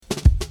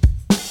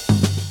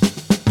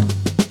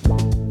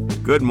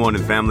Good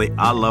morning, family.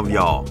 I love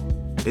y'all.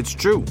 It's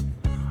true.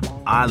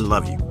 I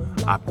love you.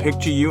 I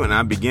picture you and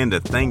I begin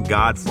to thank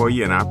God for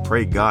you, and I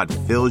pray God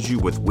fills you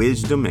with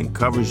wisdom and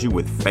covers you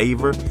with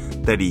favor,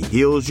 that He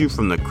heals you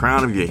from the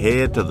crown of your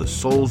head to the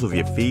soles of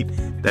your feet,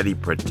 that He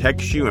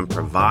protects you and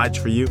provides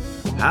for you.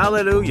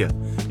 Hallelujah.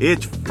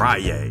 It's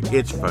FriYay.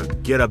 It's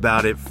Forget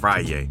About It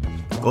FriYay.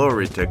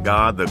 Glory to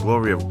God. The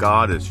glory of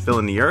God is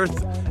filling the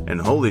earth, and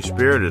Holy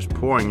Spirit is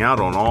pouring out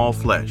on all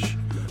flesh.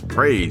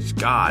 Praise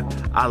God.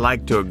 I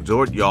like to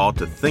exhort y'all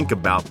to think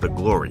about the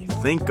glory.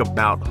 Think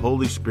about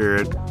Holy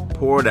Spirit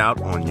poured out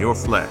on your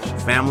flesh.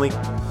 Family,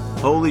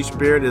 Holy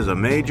Spirit is a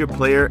major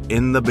player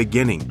in the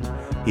beginning.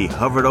 He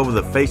hovered over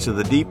the face of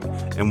the deep,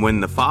 and when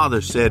the Father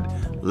said,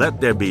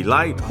 "Let there be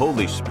light,"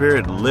 Holy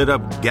Spirit lit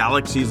up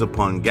galaxies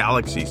upon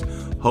galaxies.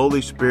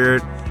 Holy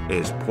Spirit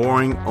is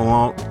pouring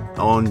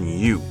on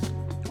you.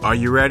 Are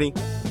you ready?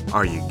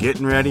 Are you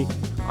getting ready?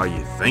 Are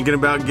you thinking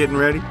about getting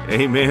ready?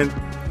 Amen.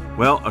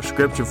 Well, a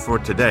scripture for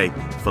today,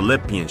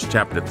 Philippians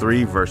chapter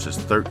 3, verses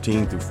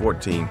 13 through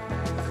 14.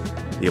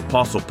 The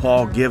Apostle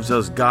Paul gives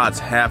us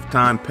God's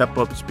halftime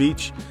pep-up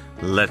speech.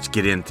 Let's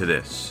get into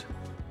this.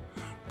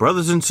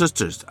 Brothers and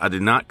sisters, I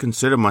do not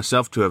consider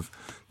myself to have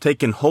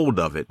taken hold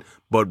of it,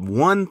 but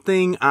one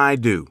thing I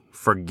do,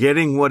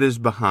 forgetting what is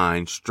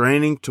behind,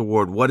 straining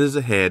toward what is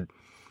ahead,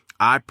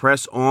 I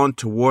press on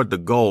toward the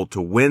goal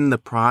to win the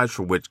prize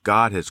for which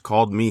God has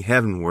called me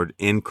heavenward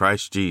in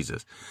Christ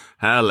Jesus.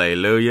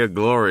 Hallelujah.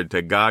 Glory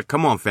to God.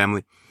 Come on,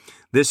 family.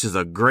 This is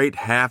a great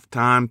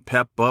halftime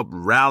pep up,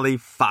 rally,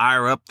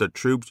 fire up the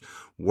troops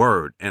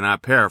word. And I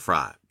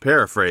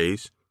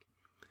paraphrase.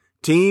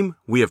 Team,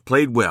 we have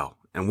played well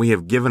and we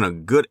have given a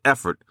good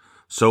effort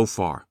so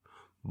far.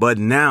 But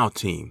now,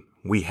 team,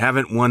 we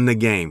haven't won the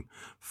game.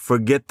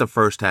 Forget the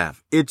first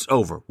half. It's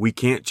over. We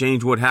can't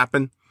change what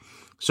happened.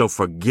 So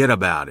forget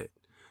about it.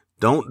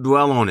 Don't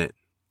dwell on it.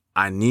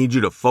 I need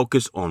you to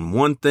focus on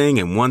one thing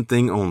and one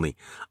thing only.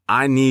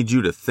 I need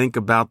you to think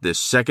about this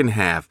second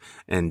half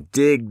and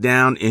dig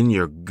down in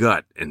your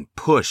gut and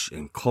push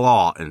and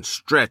claw and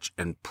stretch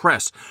and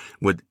press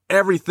with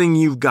everything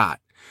you've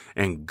got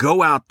and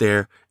go out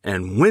there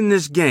and win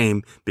this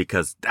game,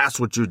 because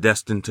that's what you're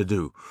destined to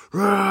do.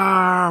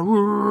 Hallelujah,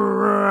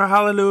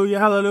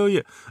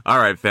 hallelujah. All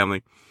right,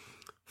 family.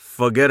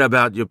 Forget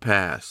about your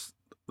past.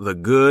 The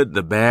good,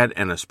 the bad,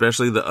 and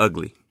especially the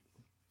ugly.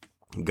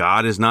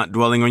 God is not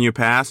dwelling on your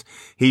past.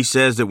 He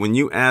says that when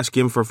you ask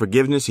Him for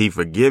forgiveness, He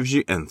forgives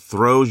you and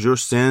throws your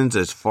sins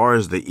as far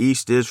as the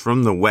east is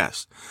from the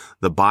west.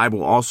 The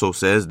Bible also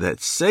says that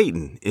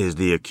Satan is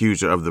the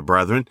accuser of the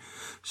brethren.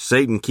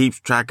 Satan keeps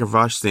track of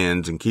our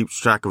sins and keeps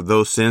track of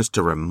those sins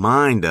to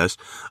remind us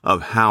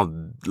of how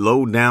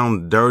low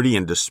down, dirty,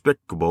 and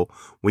despicable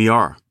we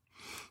are.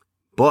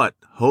 But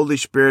Holy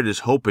Spirit is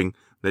hoping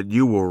that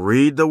you will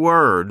read the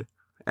Word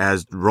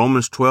as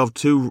Romans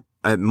 12:2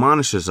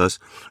 admonishes us,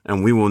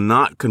 and we will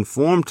not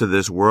conform to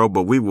this world,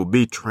 but we will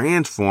be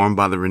transformed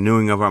by the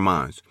renewing of our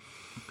minds.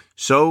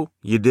 So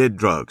you did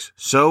drugs.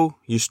 So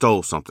you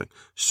stole something.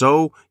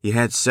 So you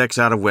had sex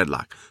out of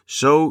wedlock.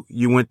 So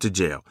you went to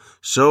jail.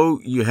 So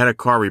you had a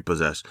car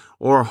repossessed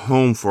or a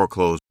home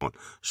foreclosed on.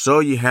 So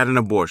you had an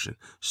abortion.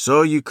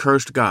 So you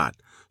cursed God.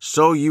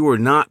 So you were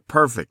not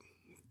perfect.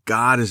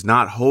 God is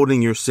not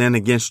holding your sin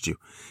against you.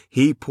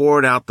 He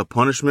poured out the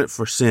punishment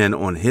for sin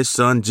on His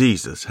Son,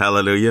 Jesus.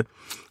 Hallelujah.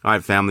 All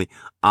right, family,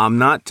 I'm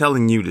not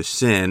telling you to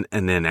sin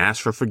and then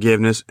ask for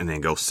forgiveness and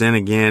then go sin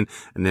again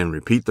and then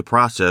repeat the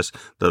process.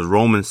 The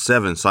Romans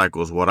 7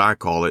 cycle is what I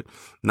call it.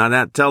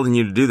 Not telling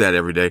you to do that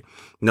every day.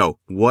 No,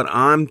 what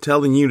I'm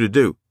telling you to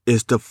do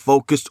is to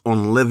focus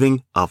on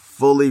living a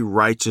fully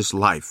righteous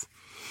life.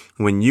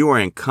 When you are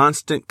in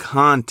constant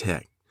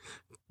contact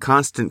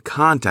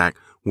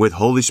with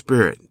Holy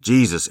Spirit,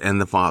 Jesus, and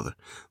the Father.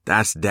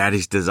 That's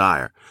Daddy's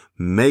desire.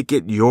 Make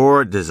it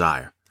your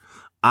desire.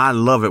 I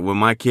love it when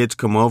my kids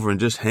come over and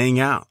just hang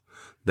out.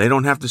 They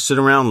don't have to sit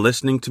around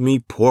listening to me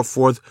pour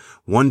forth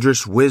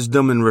wondrous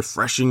wisdom and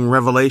refreshing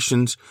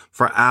revelations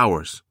for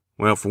hours.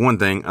 Well, for one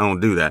thing, I don't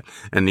do that.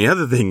 And the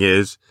other thing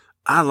is,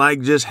 I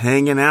like just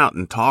hanging out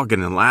and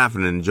talking and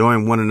laughing and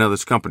enjoying one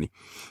another's company.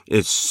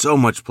 It's so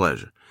much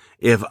pleasure.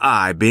 If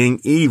I,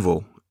 being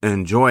evil,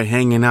 enjoy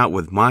hanging out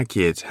with my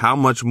kids, how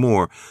much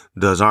more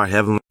does our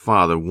Heavenly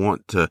Father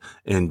want to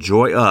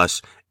enjoy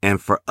us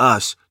and for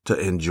us to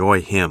enjoy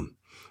Him?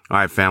 All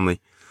right, family,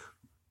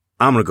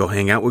 I'm going to go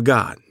hang out with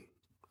God.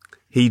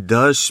 He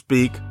does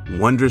speak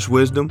wondrous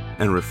wisdom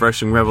and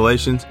refreshing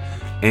revelations,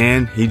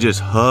 and He just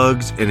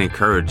hugs and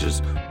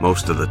encourages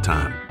most of the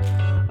time.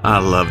 I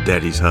love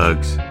Daddy's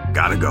hugs.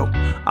 Gotta go.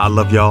 I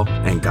love y'all,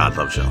 and God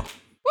loves y'all.